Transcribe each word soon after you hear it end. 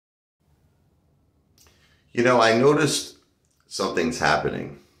You know, I noticed something's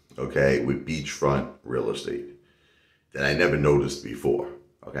happening, okay, with beachfront real estate that I never noticed before.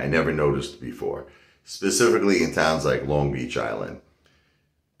 Okay, I never noticed before. Specifically in towns like Long Beach Island.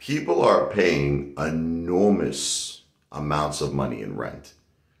 People are paying enormous amounts of money in rent.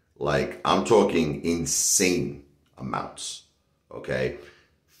 Like, I'm talking insane amounts, okay?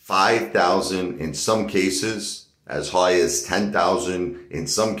 5,000 in some cases, as high as 10,000, in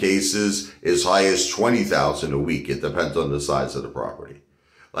some cases, as high as 20,000 a week. It depends on the size of the property.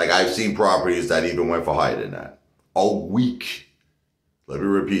 Like, I've seen properties that even went for higher than that. A week. Let me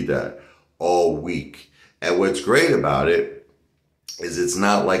repeat that. A week. And what's great about it is it's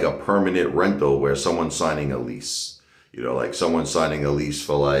not like a permanent rental where someone's signing a lease. You know, like someone signing a lease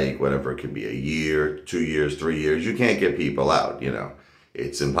for like whatever, it could be a year, 2 years, 3 years. You can't get people out, you know.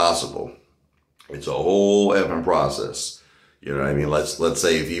 It's impossible. It's a whole effing process. You know what I mean? Let's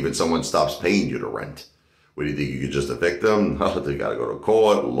say if even someone stops paying you to rent. What do you think? You could just evict them? Oh, they got to go to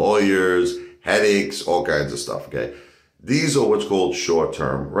court, lawyers, headaches, all kinds of stuff, okay? These are what's called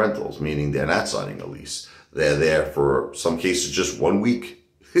short-term rentals, meaning they're not signing a lease. They're there for some cases just 1 week.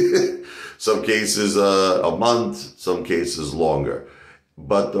 Some cases a month, some cases longer.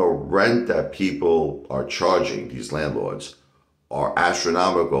 But the rent that people are charging, these landlords, are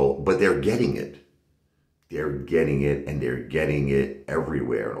astronomical, but they're getting it. They're getting it, and they're getting it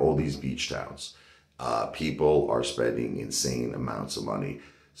everywhere in all these beach towns. People are spending insane amounts of money.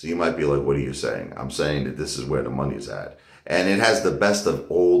 So you might be like, what are you saying? I'm saying that this is where the money's at. And it has the best of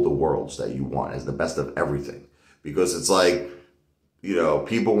all the worlds that you want. It has the best of everything. Because it's like, you know,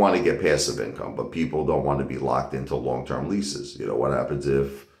 people want to get passive income, but people don't want to be locked into long-term leases. You know, what happens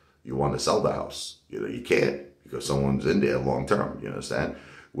if you want to sell the house? You know, you can't because someone's in there long-term, you understand?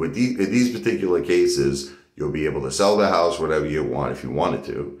 With these particular cases, you'll be able to sell the house, whatever you want, if you wanted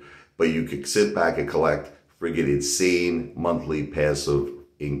to, but you could sit back and collect friggin' insane monthly passive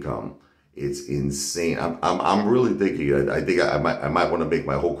income. It's insane. I'm really thinking, I think I might want to make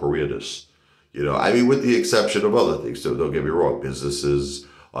my whole career this. You know, I mean, with the exception of other things, so don't get me wrong, businesses.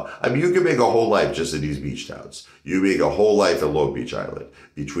 I mean, you can make a whole life just in these beach towns. You make a whole life at Long Beach Island.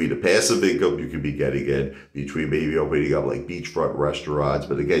 Between the passive income you could be getting in, between maybe opening up like beachfront restaurants,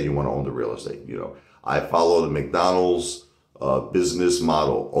 but again, you want to own the real estate. You know, I follow the McDonald's business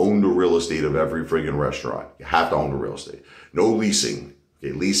model. Own the real estate of every friggin' restaurant. You have to own the real estate. No leasing.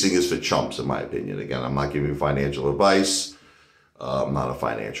 Okay, leasing is for chumps, in my opinion. Again, I'm not giving financial advice. I'm not a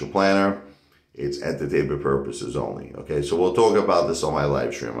financial planner. It's entertainment purposes only. Okay, so we'll talk about this on my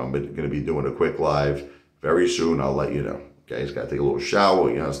live stream. I'm going to be doing a quick live very soon. I'll let you know. Okay, just got to take a little shower.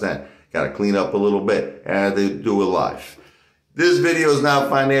 You understand? Got to clean up a little bit and they do it live. This video is not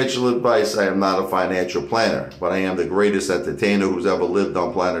financial advice. I am not a financial planner, but I am the greatest entertainer who's ever lived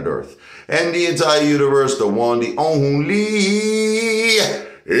on planet Earth. And the entire universe, the one, the only.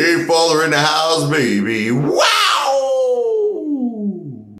 Apefather in the house, baby. Wow!